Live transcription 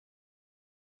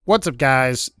What's up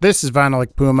guys, this is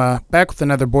VinylicPuma, back with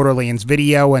another Borderlands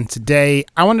video, and today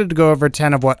I wanted to go over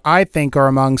 10 of what I think are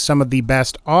among some of the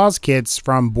best Oz kits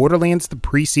from Borderlands the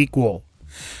pre-sequel.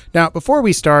 Now before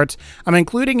we start, I'm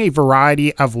including a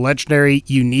variety of legendary,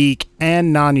 unique,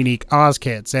 and non-unique Oz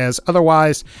kits, as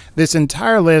otherwise this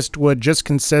entire list would just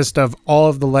consist of all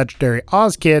of the legendary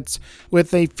Oz kits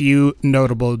with a few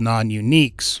notable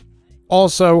non-uniques.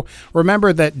 Also,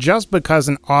 remember that just because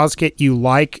an Oz kit you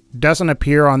like doesn't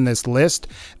appear on this list,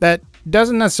 that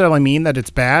doesn't necessarily mean that it's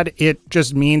bad, it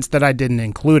just means that I didn't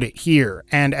include it here.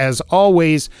 And as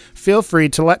always, feel free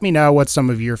to let me know what some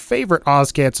of your favorite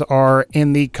Oz kits are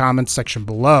in the comments section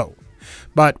below.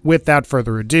 But without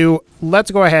further ado,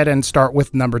 let's go ahead and start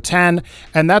with number 10,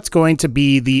 and that's going to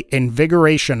be the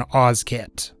Invigoration Oz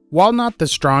kit. While not the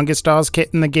strongest Oz kit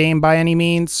in the game by any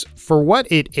means, for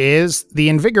what it is, the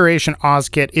Invigoration Oz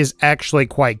kit is actually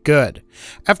quite good.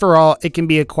 After all, it can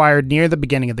be acquired near the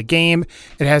beginning of the game,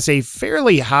 it has a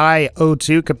fairly high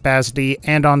O2 capacity,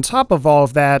 and on top of all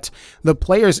of that, the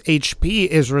player's HP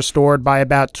is restored by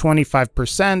about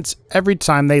 25% every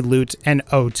time they loot an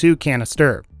O2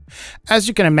 canister. As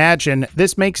you can imagine,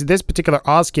 this makes this particular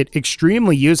Oz kit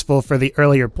extremely useful for the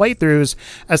earlier playthroughs,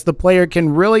 as the player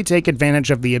can really take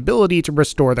advantage of the ability to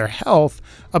restore their health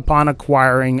upon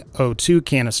acquiring O2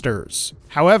 canisters.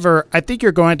 However, I think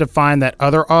you're going to find that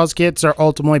other Oz kits are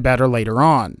ultimately better later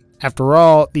on. After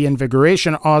all, the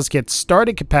Invigoration Oz kit's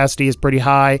starting capacity is pretty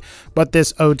high, but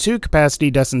this O2 capacity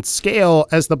doesn't scale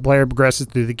as the player progresses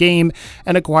through the game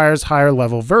and acquires higher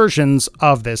level versions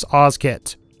of this Oz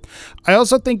kit. I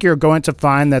also think you're going to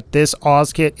find that this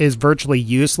Oz kit is virtually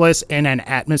useless in an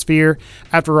atmosphere.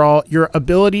 After all, your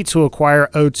ability to acquire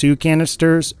O2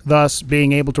 canisters, thus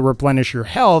being able to replenish your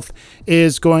health,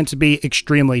 is going to be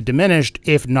extremely diminished,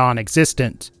 if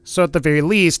non-existent. So at the very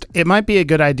least, it might be a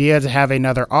good idea to have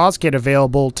another Oz kit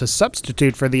available to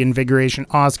substitute for the Invigoration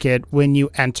Oz kit when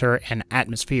you enter an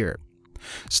atmosphere.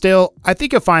 Still, I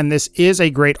think you'll find this is a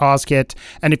great Oz kit,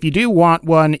 and if you do want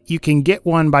one, you can get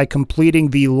one by completing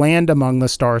the Land Among the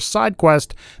Stars side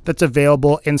quest that's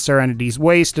available in Serenity's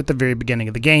Waste at the very beginning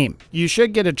of the game. You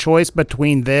should get a choice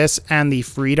between this and the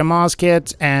Freedom Oz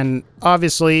kit, and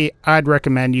obviously, I'd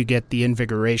recommend you get the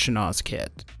Invigoration Oz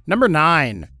kit. Number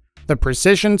 9. The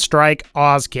Precision Strike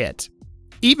Oz kit.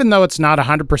 Even though it's not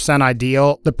 100%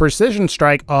 ideal, the Precision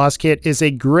Strike Oz kit is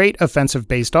a great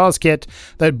offensive-based Oz kit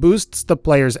that boosts the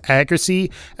player's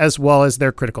accuracy as well as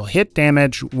their critical hit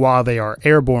damage while they are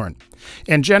airborne.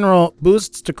 In general,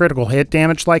 boosts to critical hit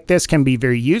damage like this can be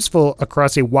very useful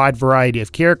across a wide variety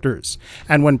of characters,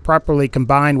 and when properly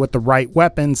combined with the right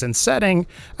weapons and setting,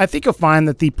 I think you'll find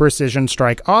that the Precision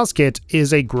Strike Oz kit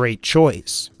is a great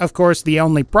choice. Of course, the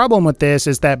only problem with this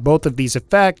is that both of these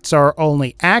effects are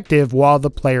only active while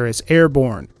the player is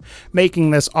airborne,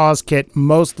 making this Oz kit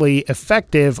mostly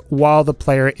effective while the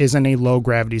player is in a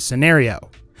low-gravity scenario.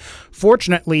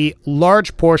 Fortunately,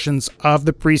 large portions of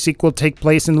the pre-sequel take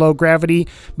place in low gravity,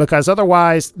 because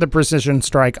otherwise the Precision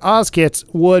Strike Oz kits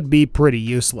would be pretty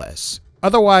useless.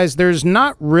 Otherwise, there's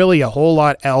not really a whole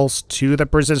lot else to the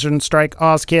Precision Strike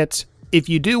Oz kit. If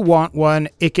you do want one,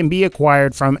 it can be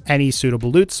acquired from any suitable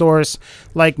loot source,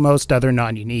 like most other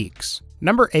non-uniques.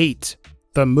 Number 8.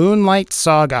 The Moonlight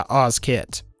Saga Oz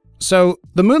kit. So,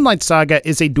 the Moonlight Saga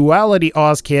is a duality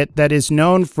Oz kit that is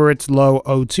known for its low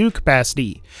O2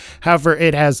 capacity. However,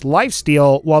 it has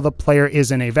lifesteal while the player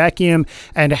is in a vacuum,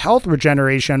 and health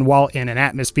regeneration while in an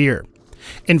atmosphere.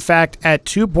 In fact, at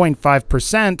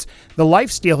 2.5%, the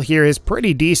lifesteal here is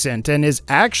pretty decent and is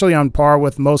actually on par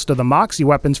with most of the Moxie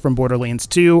weapons from Borderlands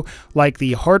 2, like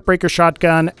the Heartbreaker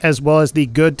shotgun, as well as the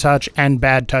Good Touch and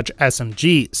Bad Touch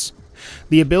SMGs.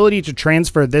 The ability to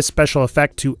transfer this special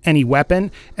effect to any weapon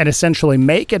and essentially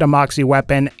make it a Moxie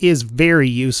weapon is very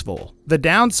useful. The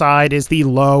downside is the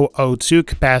low O2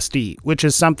 capacity, which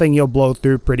is something you'll blow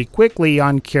through pretty quickly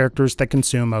on characters that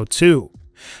consume O2.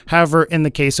 However, in the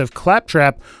case of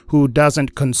Claptrap, who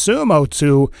doesn't consume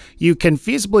O2, you can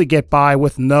feasibly get by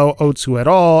with no O2 at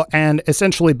all and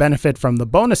essentially benefit from the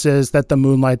bonuses that the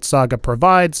Moonlight Saga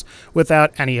provides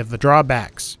without any of the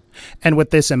drawbacks. And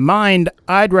with this in mind,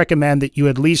 I'd recommend that you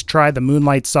at least try the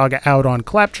Moonlight Saga out on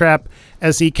Claptrap,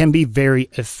 as he can be very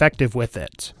effective with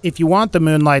it. If you want the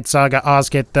Moonlight Saga Oz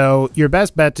kit though, your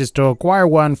best bet is to acquire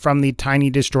one from the Tiny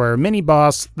Destroyer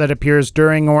mini-boss that appears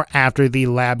during or after the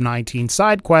Lab 19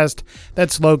 side quest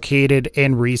that's located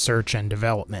in Research and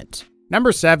Development.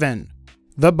 Number 7.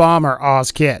 The Bomber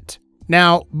Oz kit.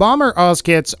 Now, Bomber Oz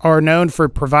kits are known for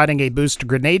providing a boost to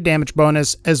grenade damage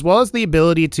bonus, as well as the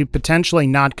ability to potentially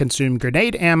not consume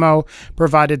grenade ammo,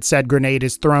 provided said grenade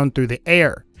is thrown through the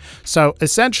air. So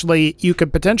essentially, you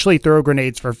could potentially throw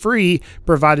grenades for free,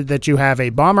 provided that you have a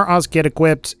Bomber Oz kit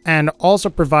equipped, and also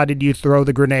provided you throw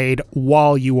the grenade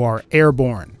while you are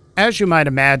airborne. As you might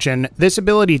imagine, this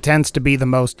ability tends to be the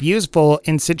most useful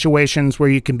in situations where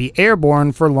you can be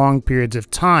airborne for long periods of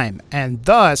time, and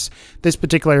thus, this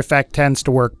particular effect tends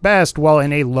to work best while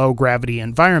in a low-gravity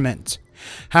environment.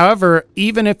 However,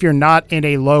 even if you're not in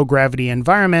a low-gravity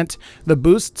environment, the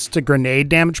boosts to grenade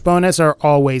damage bonus are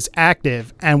always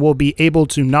active, and will be able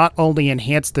to not only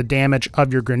enhance the damage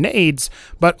of your grenades,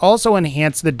 but also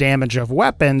enhance the damage of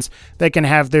weapons that can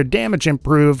have their damage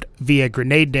improved via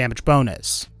grenade damage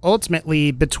bonus.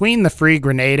 Ultimately, between the free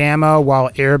grenade ammo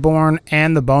while airborne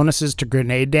and the bonuses to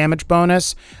grenade damage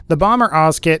bonus, the Bomber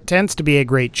Oz kit tends to be a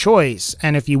great choice,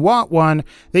 and if you want one,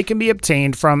 they can be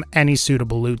obtained from any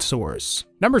suitable loot source.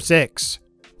 Number 6.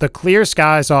 The Clear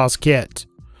Skies Oz kit.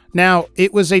 Now,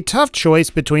 it was a tough choice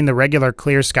between the regular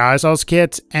Clear Skies Oz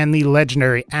kit and the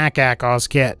legendary AK Oz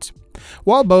kit.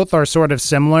 While both are sort of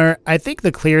similar, I think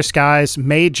the Clear Skies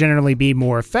may generally be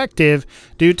more effective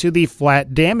due to the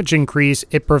flat damage increase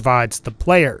it provides the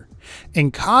player. In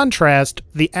contrast,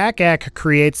 the AK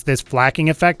creates this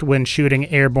flacking effect when shooting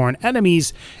airborne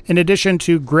enemies, in addition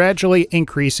to gradually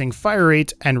increasing fire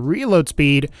rate and reload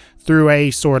speed through a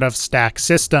sort of stack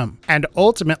system. And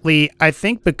ultimately, I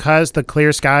think because the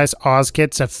Clear Skies Oz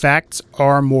kit's effects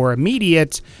are more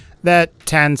immediate, that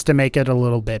tends to make it a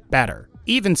little bit better.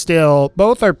 Even still,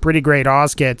 both are pretty great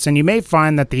Oz kits, and you may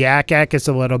find that the AK is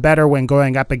a little better when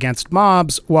going up against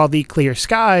mobs, while the Clear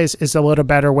Skies is a little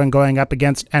better when going up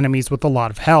against enemies with a lot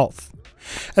of health.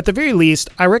 At the very least,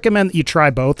 I recommend that you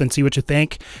try both and see what you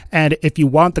think, and if you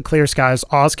want the Clear Skies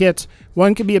Oz kit,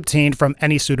 one can be obtained from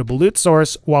any suitable loot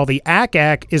source, while the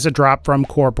AK is a drop from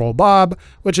Corporal Bob,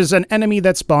 which is an enemy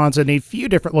that spawns in a few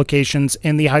different locations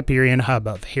in the Hyperion Hub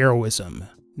of Heroism.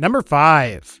 Number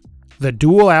 5. The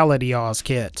Duality Oz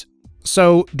kit.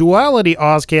 So, Duality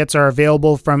Oz kits are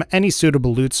available from any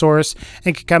suitable loot source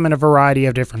and can come in a variety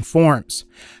of different forms.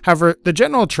 However, the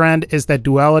general trend is that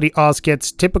Duality Oz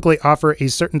kits typically offer a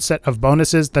certain set of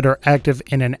bonuses that are active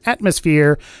in an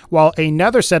atmosphere, while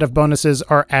another set of bonuses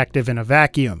are active in a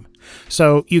vacuum.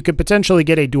 So you could potentially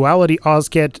get a Duality Oz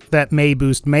kit that may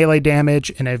boost melee damage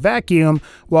in a vacuum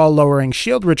while lowering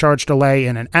shield recharge delay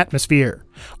in an atmosphere.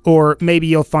 Or maybe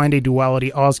you'll find a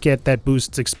Duality Oz kit that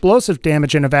boosts explosive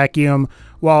damage in a vacuum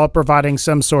while providing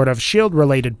some sort of shield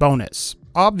related bonus.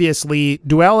 Obviously,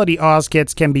 Duality Oz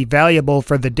kits can be valuable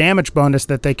for the damage bonus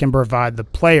that they can provide the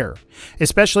player,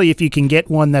 especially if you can get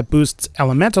one that boosts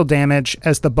elemental damage,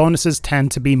 as the bonuses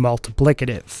tend to be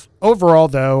multiplicative. Overall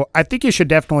though, I think you should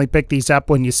definitely pick these up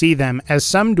when you see them, as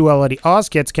some Duality Oz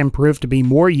kits can prove to be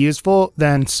more useful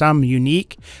than some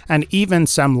unique and even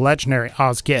some legendary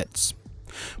Oz kits.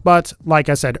 But, like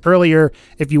I said earlier,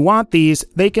 if you want these,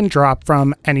 they can drop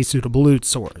from any suitable loot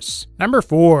source. Number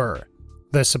 4.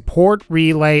 The Support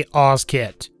Relay Oz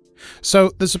kit.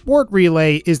 So, the Support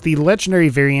Relay is the legendary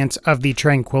variant of the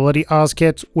Tranquility Oz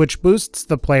kit, which boosts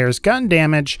the player's gun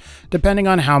damage depending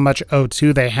on how much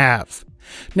O2 they have.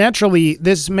 Naturally,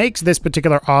 this makes this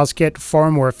particular Oz kit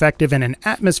far more effective in an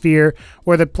atmosphere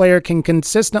where the player can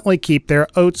consistently keep their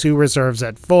O2 reserves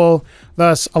at full,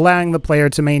 thus allowing the player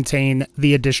to maintain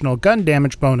the additional gun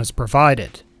damage bonus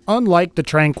provided. Unlike the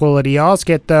Tranquility Oz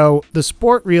kit though, the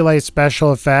Support Relay's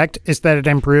special effect is that it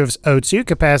improves O2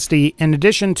 capacity in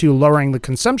addition to lowering the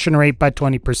consumption rate by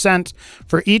 20%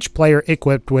 for each player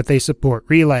equipped with a Support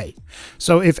Relay.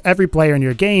 So if every player in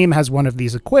your game has one of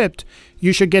these equipped,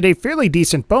 you should get a fairly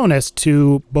decent bonus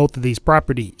to both of these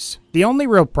properties. The only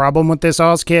real problem with this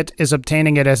Oz kit is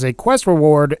obtaining it as a quest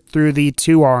reward through the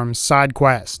 2 Arms side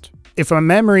quest. If my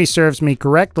memory serves me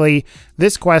correctly,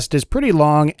 this quest is pretty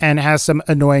long and has some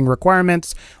annoying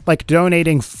requirements, like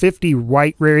donating 50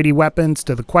 white rarity weapons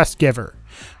to the quest giver,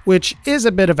 which is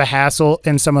a bit of a hassle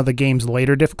in some of the game's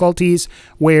later difficulties,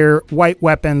 where white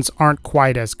weapons aren't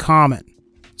quite as common.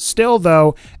 Still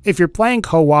though, if you're playing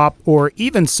co-op or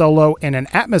even solo in an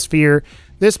atmosphere,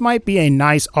 this might be a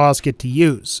nice Oz kit to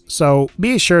use, so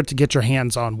be sure to get your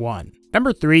hands on one.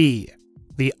 Number 3.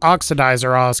 The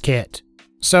Oxidizer Oz kit.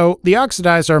 So, the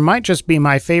Oxidizer might just be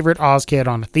my favorite Oz kit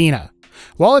on Athena.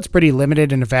 While it's pretty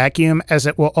limited in a vacuum, as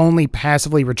it will only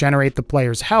passively regenerate the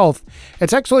player's health,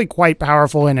 it's actually quite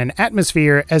powerful in an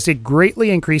atmosphere, as it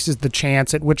greatly increases the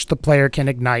chance at which the player can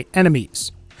ignite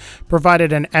enemies.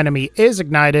 Provided an enemy is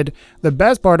ignited, the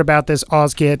best part about this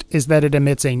Oz kit is that it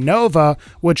emits a nova,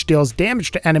 which deals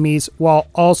damage to enemies while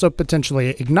also potentially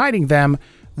igniting them,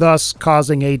 thus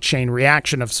causing a chain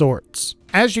reaction of sorts.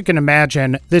 As you can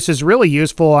imagine, this is really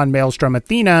useful on Maelstrom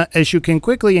Athena, as you can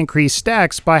quickly increase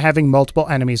stacks by having multiple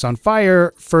enemies on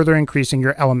fire, further increasing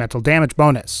your elemental damage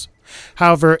bonus.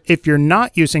 However, if you're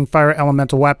not using fire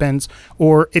elemental weapons,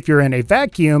 or if you're in a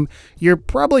vacuum, you're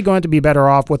probably going to be better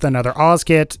off with another Oz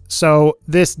kit, so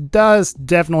this does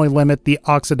definitely limit the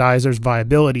Oxidizer's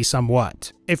viability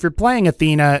somewhat. If you're playing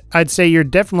Athena, I'd say you're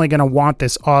definitely going to want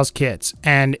this Oz kit,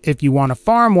 and if you want to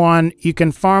farm one, you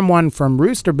can farm one from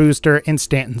Rooster Booster in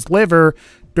Stanton's Liver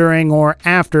during or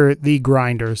after the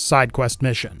Grinder's side quest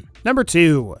mission. Number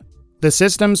 2. The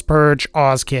Systems Purge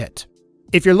Oz Kit.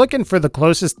 If you're looking for the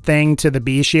closest thing to the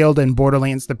B Shield in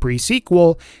Borderlands the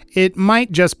pre-sequel, it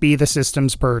might just be the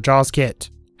Systems Purge Oz Kit.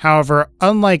 However,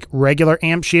 unlike regular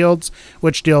amp shields,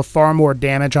 which deal far more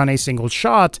damage on a single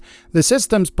shot, the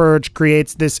Systems Purge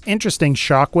creates this interesting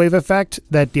shockwave effect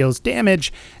that deals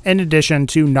damage in addition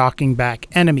to knocking back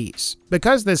enemies.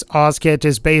 Because this Oz Kit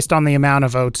is based on the amount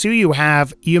of O2 you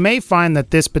have, you may find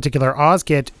that this particular Oz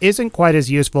Kit isn't quite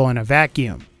as useful in a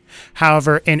vacuum.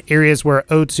 However, in areas where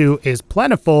O2 is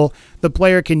plentiful, the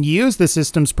player can use the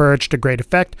Systems Purge to great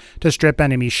effect to strip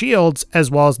enemy shields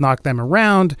as well as knock them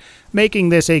around, making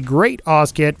this a great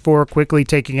Oz kit for quickly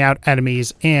taking out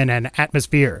enemies in an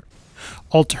atmosphere.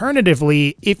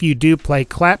 Alternatively, if you do play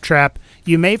Claptrap,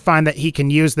 you may find that he can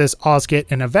use this Oz kit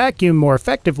in a vacuum more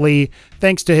effectively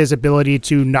thanks to his ability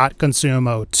to not consume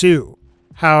O2.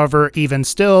 However, even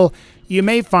still, you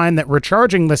may find that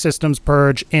recharging the Systems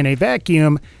Purge in a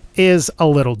vacuum is a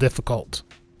little difficult.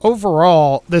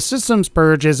 Overall, the Systems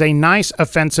Purge is a nice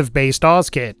offensive-based Oz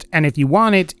kit, and if you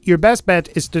want it, your best bet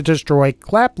is to destroy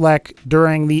Klaplek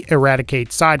during the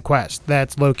Eradicate side quest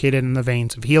that's located in the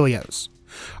Veins of Helios.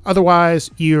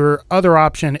 Otherwise, your other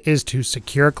option is to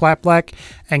secure Klaplek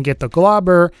and get the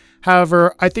Globber.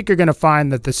 However, I think you're going to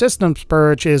find that the Systems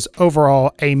Purge is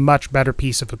overall a much better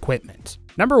piece of equipment.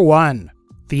 Number 1.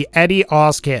 The Eddie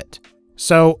Oz Kit.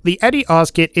 So, the Eddie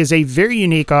Oz Kit is a very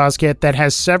unique Oz kit that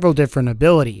has several different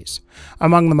abilities.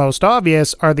 Among the most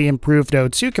obvious are the improved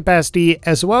O2 capacity,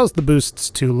 as well as the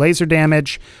boosts to laser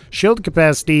damage, shield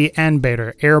capacity, and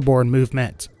better airborne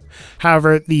movement.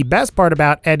 However, the best part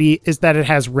about Eddie is that it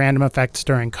has random effects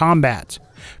during combat.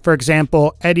 For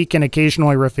example, Eddie can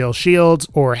occasionally refill shields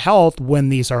or health when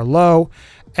these are low.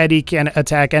 Eddie can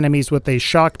attack enemies with a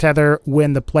shock tether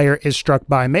when the player is struck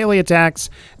by melee attacks,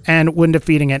 and when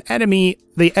defeating an enemy,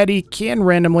 the Eddie can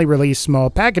randomly release small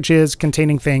packages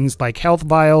containing things like health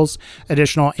vials,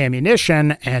 additional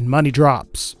ammunition, and money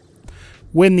drops.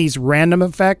 When these random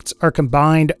effects are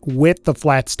combined with the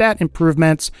flat stat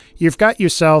improvements, you've got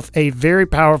yourself a very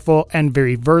powerful and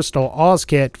very versatile Oz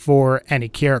kit for any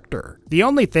character. The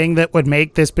only thing that would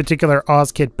make this particular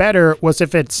Oz kit better was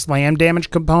if its slam damage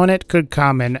component could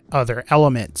come in other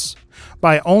elements.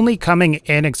 By only coming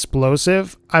in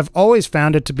explosive, I've always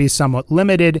found it to be somewhat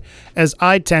limited, as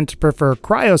I tend to prefer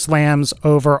cryo slams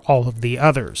over all of the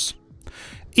others.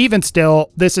 Even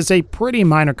still, this is a pretty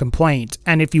minor complaint,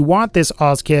 and if you want this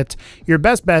Oz kit, your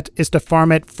best bet is to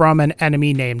farm it from an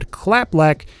enemy named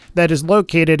Klaplek that is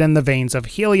located in the Veins of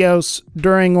Helios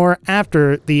during or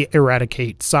after the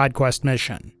Eradicate side quest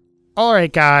mission.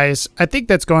 Alright guys, I think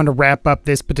that's going to wrap up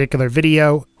this particular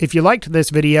video. If you liked this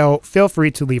video, feel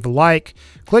free to leave a like,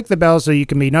 click the bell so you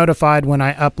can be notified when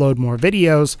I upload more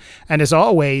videos, and as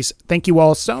always, thank you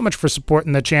all so much for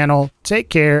supporting the channel, take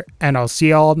care, and I'll see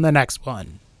y'all in the next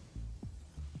one.